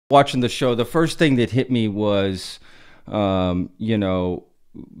watching the show, the first thing that hit me was, the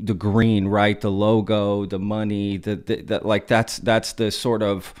green, right? The logo, the money, that like that's the sort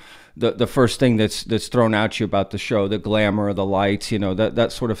of the first thing that's thrown at you about the show, the glamour, the lights,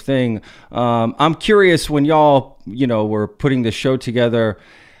 that sort of thing. I'm curious, when y'all, were putting the show together,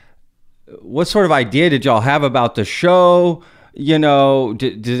 what sort of idea did y'all have about the show? Did you know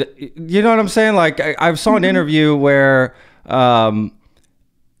what I'm saying? Like I saw an interview where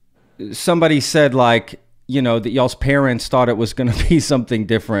somebody said, like, that y'all's parents thought it was going to be something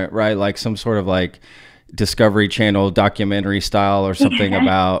different, right? Like some sort of like Discovery Channel documentary style or something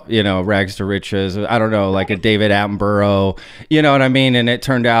about, rags to riches. I don't know, like a David Attenborough, you know what I mean? And it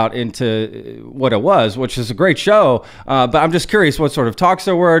turned out into what it was, which is a great show. But I'm just curious what sort of talks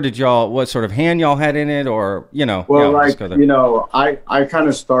there were. What sort of hand y'all had in it, or, Well, I kind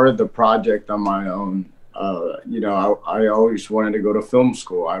of started the project on my own. I always wanted to go to film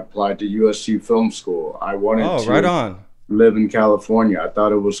school. I applied to USC Film School. I wanted to live in California. I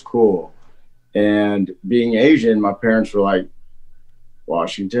thought it was cool. And being Asian, my parents were like,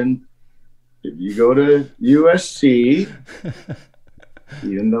 Washington, if you go to USC,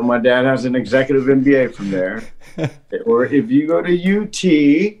 even though my dad has an executive MBA from there, or if you go to UT,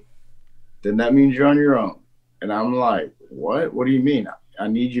 then that means you're on your own. And I'm like, what? What do you mean? I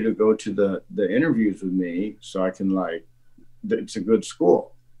need you to go to the interviews with me so I can, like, it's a good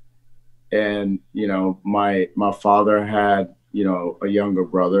school. And, my father had, a younger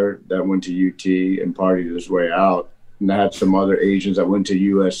brother that went to UT and partied his way out. And I had some other Asians that went to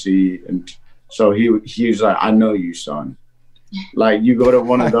USC. And so he's like, I know you, son. Like, you go to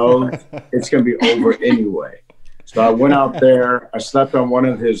one of those, it's going to be over anyway. So I went out there. I slept on one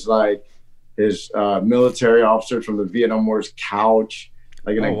of his military officers from the Vietnam War's couch,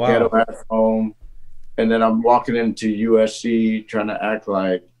 like in a ghetto ass home. And then I'm walking into USC trying to act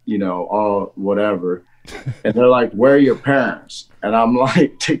like, all whatever. And they're like, where are your parents? And I'm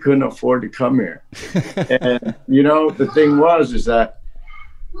like, they couldn't afford to come here. And, the thing is that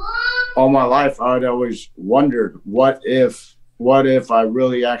all my life, I'd always wondered, what if I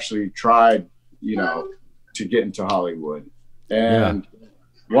really actually tried, to get into Hollywood? And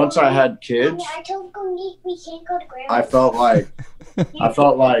once I had kids, I felt like,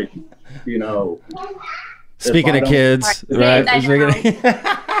 speaking of kids, right? I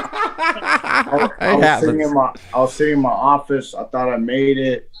was sitting in my office. I thought I made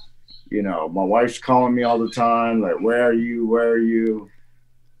it. My wife's calling me all the time, like, where are you?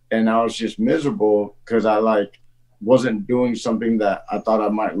 And I was just miserable because I wasn't doing something that I thought I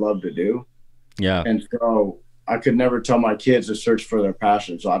might love to do. Yeah. And so I could never tell my kids to search for their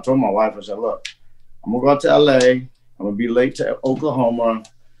passion. So I told my wife, I said, look, I'm gonna go out to LA. I'm gonna be late to Oklahoma.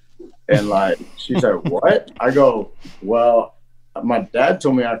 And she said, what? I go, well, my dad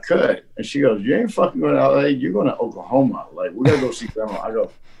told me I could. And she goes, you ain't fucking going to LA, you're going to Oklahoma. Like, we gotta go see grandma. I go,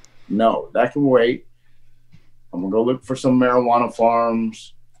 no, that can wait. I'm gonna go look for some marijuana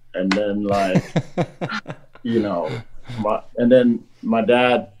farms. And then and then my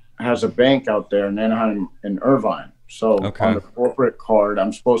dad has a bank out there in Anaheim and Irvine. So on the corporate card,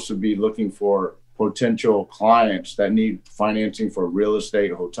 I'm supposed to be looking for potential clients that need financing for real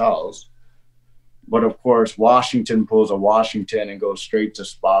estate hotels. But of course, Washington pulls a Washington and goes straight to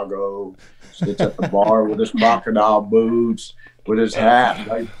Spago, sits at the bar with his crocodile boots, with his hat,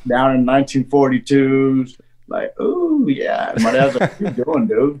 like down in 1942s. Like, ooh, yeah. My dad's like, what you doing,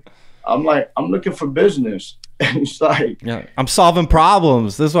 dude? I'm like, I'm looking for business. And he's like, yeah, I'm solving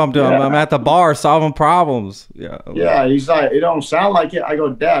problems. This is what I'm doing. Yeah. I'm at the bar solving problems. Yeah. Yeah. He's like, it don't sound like it. I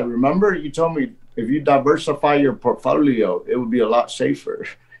go, Dad, remember you told me if you diversify your portfolio, it would be a lot safer.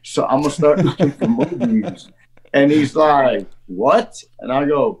 So I'm gonna start looking for movies. And he's like, what? And I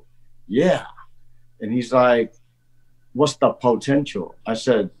go, yeah. And he's like, what's the potential? I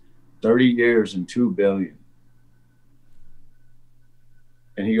said, 30 years and $2 billion.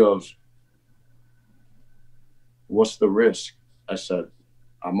 And he goes, what's the risk? I said,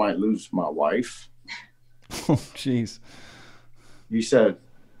 I might lose my wife. Oh, jeez. He said,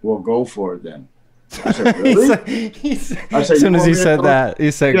 well, go for it then. I said, really? As soon as he said that,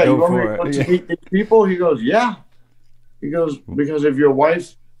 he said, go for it. To meet these people? He goes, yeah. He goes, because if your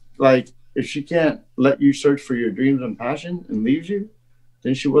wife, if she can't let you search for your dreams and passion and leaves you,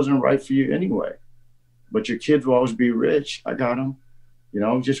 then she wasn't right for you anyway. But your kids will always be rich. I got them.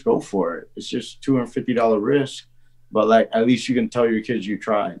 Just go for it. It's just $250 risk. But at least you can tell your kids you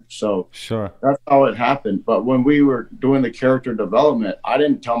tried. So sure, that's how it happened. But when we were doing the character development, I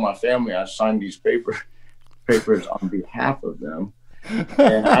didn't tell my family I signed these papers on behalf of them.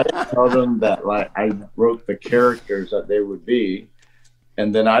 And I didn't tell them that I wrote the characters that they would be.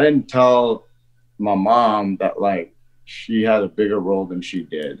 And then I didn't tell my mom that like she had a bigger role than she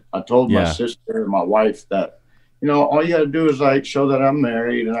did. I told my sister and my wife that, you know, all you got to do is like show that I'm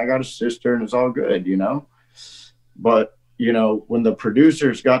married and I got a sister and it's all good, you know. But, you know, when the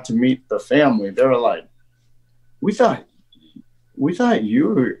producers got to meet the family, they were like, we thought you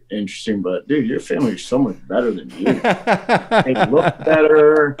were interesting, but dude, your family is so much better than you. They look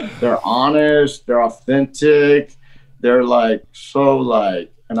better. They're honest. They're authentic. They're like, so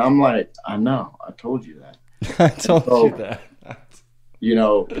like, and I'm like, I know, I told you that. I told you that. You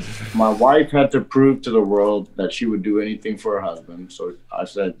know, my wife had to prove to the world that she would do anything for her husband. So I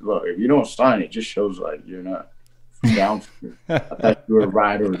said, look, if you don't sign, it just shows like you're not down for me. I thought you were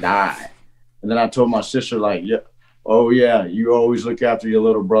ride or die. And then I told my sister, like, yeah, oh yeah, you always look after your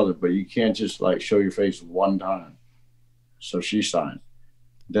little brother, but you can't just like show your face one time. So she signed.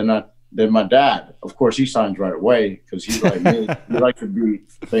 Then my dad, of course, he signs right away because he's like me. He likes to be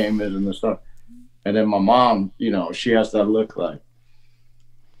famous and this stuff. And then my mom, you know, she has that look like.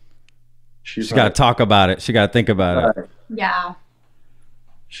 She's got to talk about it. She got to think about it. Yeah.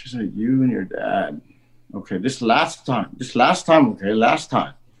 She's like, you and your dad. Okay, this last time. Okay, last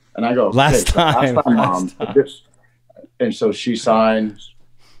time. And I go, okay, last time, Mom. And so she signs.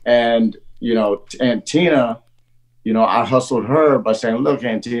 And, you know, Aunt Tina, you know, I hustled her by saying, look,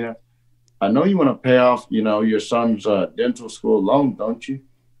 Aunt Tina, I know you want to pay off, you know, your son's dental school loan, don't you?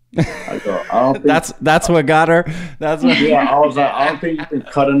 I go, I don't think that's what got her. That's what. Yeah, I was like, I don't think you can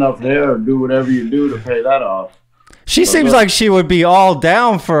cut enough hair or do whatever you do to pay that off. She seems like she would be all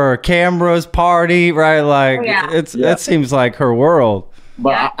down for cameras, party, right? Like it seems like her world.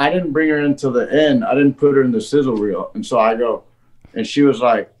 But I didn't bring her into the end. I didn't put her in the sizzle reel. And so I go, and she was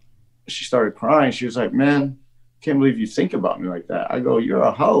like, she started crying. She was like, man, can't believe you think about me like that. I go, you're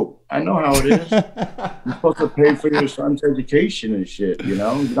a hoe. I know how it is. You're supposed to pay for your son's education and shit, you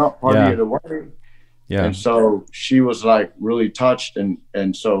know? You're not part of the way. Yeah. And so she was like really touched,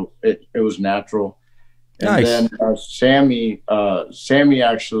 and so it was natural. And then Sammy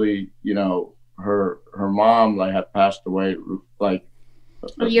actually, you know, her mom like had passed away like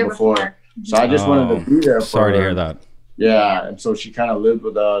a year before. So I just wanted to be there for her. Sorry to hear that. Yeah, and so she kind of lived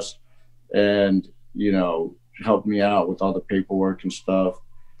with us, and you know, helped me out with all the paperwork and stuff.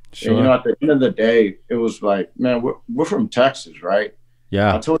 Sure. And you know, at the end of the day, it was like, man, we're from Texas, right?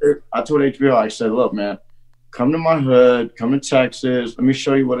 Yeah. I told HBO, I said, look, man, come to my hood, come to Texas. Let me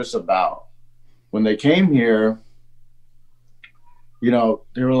show you what it's about. When they came here, you know,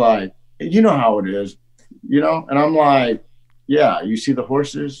 they were like, you know how it is, you know? And I'm like, yeah, you see the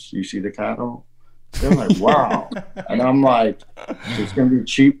horses, you see the cattle. They're like, wow. And I'm like, it's going to be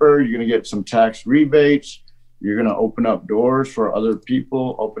cheaper. You're going to get some tax rebates. You're going to open up doors for other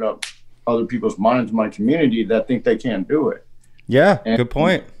people, open up other people's minds in my community that think they can't do it. Yeah, good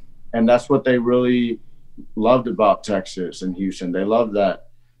point. And that's what they really loved about Texas and Houston. They love that,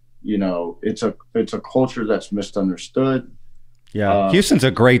 you know, it's a culture that's misunderstood. Yeah, Houston's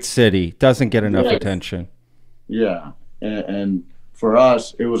a great city. Doesn't get enough attention. Yeah, and for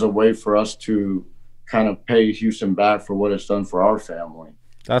us, it was a way for us to kind of pay Houston back for what it's done for our family.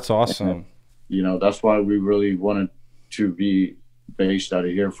 That's awesome. And, you know, that's why we really wanted to be based out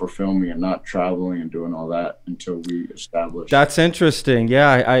of here for filming and not traveling and doing all that until we established. That's interesting.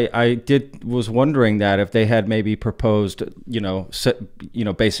 Yeah, I was wondering that if they had maybe proposed, you know,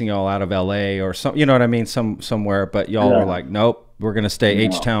 basing y'all out of LA or some, you know what I mean, somewhere, but y'all were like, nope, we're gonna stay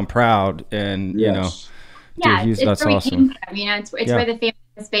H-Town proud, and you know. Yeah, dude, that's where awesome. We came from, you know, it's where the family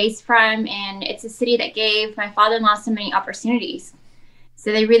is based from, and it's a city that gave my father-in-law so many opportunities.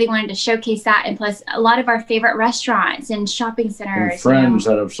 So they really wanted to showcase that, and plus a lot of our favorite restaurants and shopping centers. And friends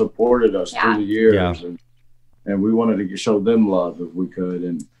that have supported us through the years, and we wanted to show them love if we could.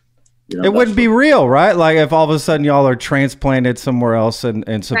 And you know, it wouldn't be real, right? Like if all of a sudden y'all are transplanted somewhere else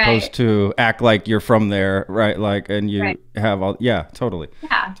and supposed to act like you're from there, right? Like, and you have all, totally.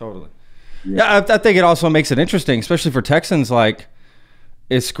 Yeah, totally. Yeah, I think it also makes it interesting, especially for Texans. Like,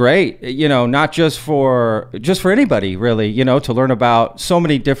 it's great, you know, not just for anybody really, you know, to learn about so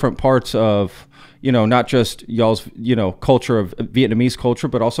many different parts of, you know, not just y'all's, you know, culture of Vietnamese culture,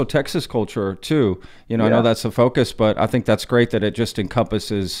 but also Texas culture too. You know, I know that's the focus, but I think that's great that it just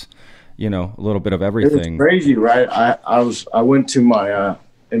encompasses, you know, a little bit of everything. It's crazy, right? I was in my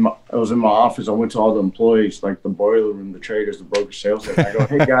office. I went to all the employees, like the boiler room, the traders, the broker sales. And I go,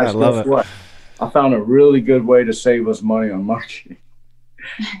 hey guys, guess what? I found a really good way to save us money on marketing.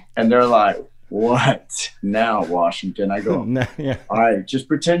 And they're like, what now, Washington? I go, all right, just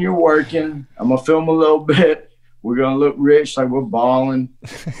pretend you're working. I'm going to film a little bit. We're going to look rich, like we're balling.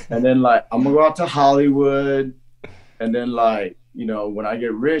 And then, like, I'm going to go out to Hollywood. And then, like, you know, when I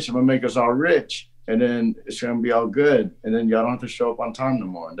get rich, I'm gonna make us all rich, and then it's gonna be all good, and then y'all don't have to show up on time no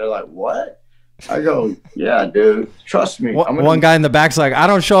more. And they're like, what? I go, yeah, dude, trust me. One guy in the back's like, I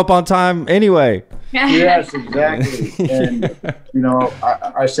don't show up on time anyway. Yes, exactly. And you know,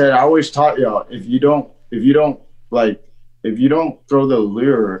 I said, I always taught y'all, if you don't throw the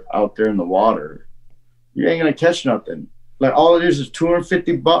lure out there in the water, you ain't gonna catch nothing. Like, all it is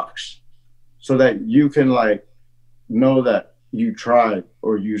 $250, so that you can like know that you tried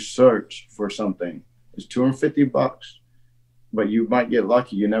or you searched for something. It's $250, but you might get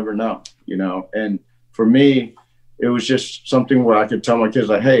lucky. You never know, you know? And for me, it was just something where I could tell my kids,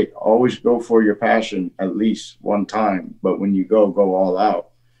 like, hey, always go for your passion at least one time. But when you go all out,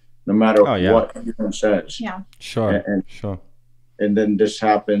 no matter what everyone says. Yeah. Sure. And then this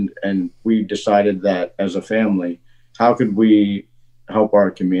happened, and we decided that as a family, how could we help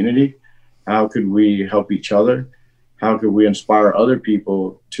our community? How could we help each other? How could we inspire other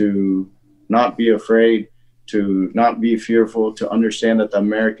people to not be afraid, to not be fearful, to understand that the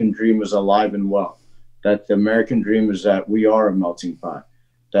American dream is alive and well, that the American dream is that we are a melting pot,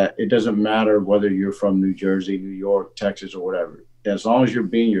 that it doesn't matter whether you're from New Jersey, New York, Texas, or whatever. As long as you're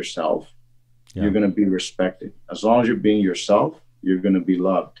being yourself, you're going to be respected. As long as you're being yourself, you're going to be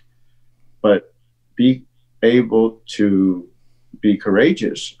loved. But be able to be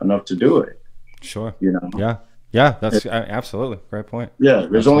courageous enough to do it. Sure. You know? Yeah, that's absolutely great point. Yeah,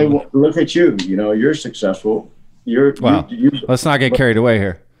 there's only one. Look at you. You know, you're successful. Let's not get carried away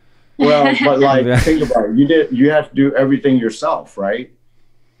here. Well, but like, think about it. You have to do everything yourself, right?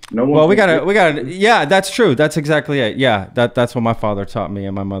 No one. Well, we gotta. Yeah, that's true. That's exactly it. Yeah, that's what my father taught me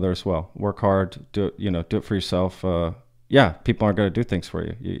and my mother as well. Work hard. Do it for yourself. People aren't gonna do things for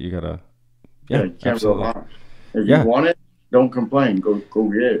you. You gotta. Yeah, you can't rely. If you want it, don't complain. Go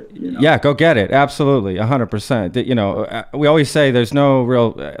get it. You know? Yeah, go get it. Absolutely, 100%. You know, we always say there's no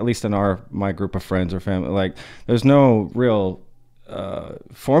real, at least in my group of friends or family, like there's no real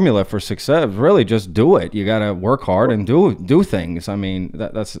formula for success. Really, just do it. You got to work hard and do things. I mean,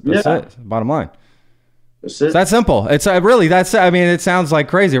 that's it. Bottom line. That's it. It's that simple. It's really I mean, it sounds like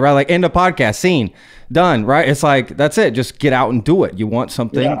crazy, right? Like, end of podcast, scene, done, right? It's like, that's it. Just get out and do it. You want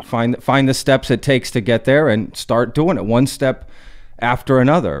something, find the steps it takes to get there and start doing it one step after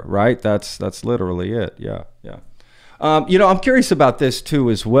another, right? That's literally it. Yeah. You know, I'm curious about this too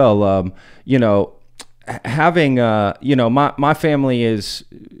as well. You know, having you know, my family is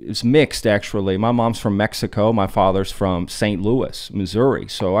mixed, actually. My mom's from Mexico, my father's from St. Louis, Missouri.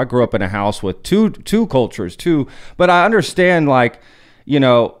 So I grew up in a house with two cultures too, but I understand, like, you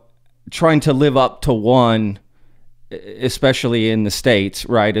know, trying to live up to one, especially in the States,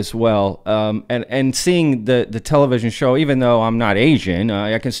 right, as well. And seeing the television show, even though I'm not Asian,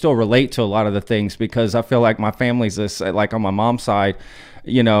 I can still relate to a lot of the things, because I feel like my family's this, like on my mom's side,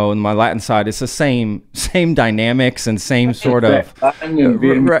 you know, and my Latin side, it's the same dynamics and same sort of,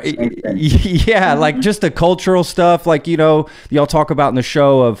 yeah, like just the cultural stuff, like, you know, y'all talk about in the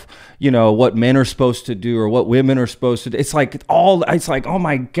show of, you know, what men are supposed to do or what women are supposed to do. It's like, oh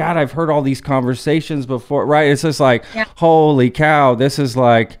my God, I've heard all these conversations before, right? It's just like, holy cow, this is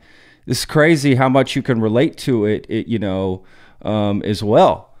crazy how much you can relate to it, you know, as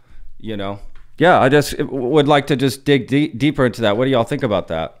well, you know. Yeah, I just would like to just dig deeper into that. What do y'all think about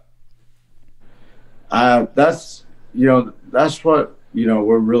that? That's what, you know,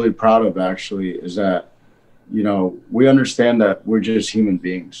 we're really proud of, actually, is that, you know, we understand that we're just human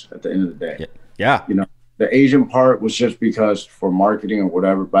beings at the end of the day. Yeah. You know, the Asian part was just because for marketing or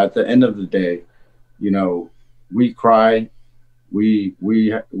whatever, but at the end of the day, you know, we cry, we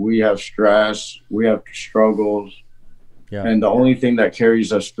have stress, we have struggles. Yeah. And the only thing that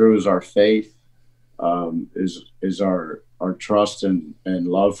carries us through is our faith. Is our trust and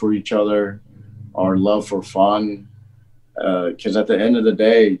love for each other, our love for fun. Because at the end of the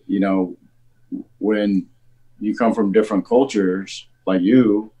day, you know, when you come from different cultures like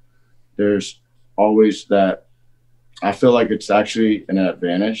you, there's always that. I feel like it's actually an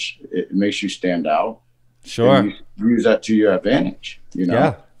advantage. It makes you stand out. Sure. And you use that to your advantage, you know? Yeah.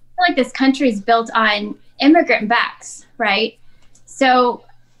 I feel like this country is built on immigrant backs, right? So,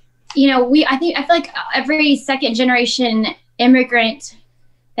 you know, I feel like every second generation immigrant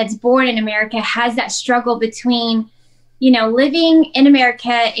that's born in America has that struggle between, you know, living in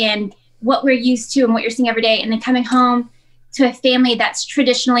America and what we're used to and what you're seeing every day, and then coming home to a family that's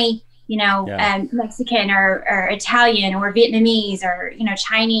traditionally, you know, Mexican or Italian or Vietnamese or, you know,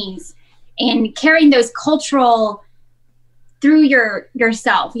 Chinese, and carrying those cultural through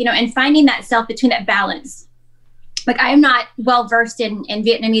yourself, you know, and finding that self between that balance. Like, I am not well versed in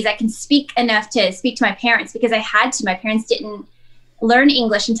Vietnamese. I can speak enough to speak to my parents because I had to. My parents didn't learn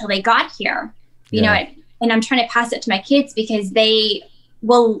English until they got here, you know, and I'm trying to pass it to my kids because they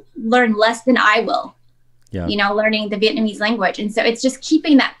will learn less than I will, you know, learning the Vietnamese language. And so it's just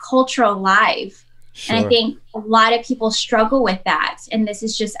keeping that culture alive. Sure. And I think a lot of people struggle with that. And this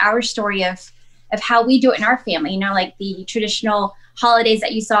is just our story of how we do it in our family, you know, like the traditional holidays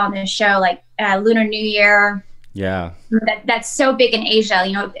that you saw on the show, like Lunar New Year. Yeah. That's so big in Asia,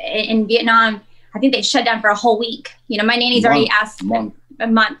 you know, in Vietnam, I think they shut down for a whole week. You know, my nanny's already asked a month.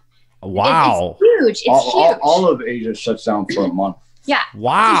 Wow. It's huge. It's huge. All of Asia shuts down for a month. Yeah.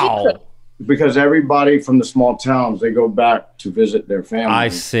 Wow. Because everybody from the small towns, they go back to visit their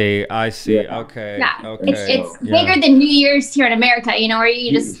families. I see. Yeah. Okay. Yeah. Okay. It's bigger than New Year's here in America, you know, where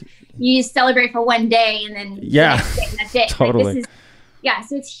you just celebrate for one day and then the next day, and that's it. Totally. Like,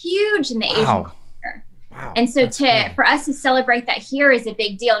 so it's huge in the Asian culture. Wow. And so for us to celebrate that here is a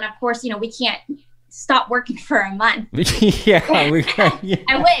big deal. And of course, you know, we can't stop working for a month. We can. I wish.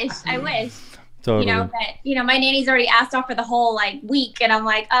 Totally. You know, but you know, my nanny's already asked off for the whole like week, and I'm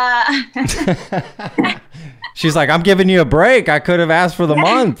like, She's like, I'm giving you a break. I could have asked for the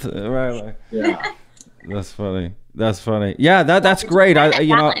month. Right. Like, yeah. That's funny. Yeah, that's great.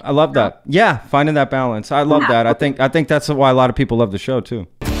 I love that. Yeah, finding that balance. I love that. I think that's why a lot of people love the show too.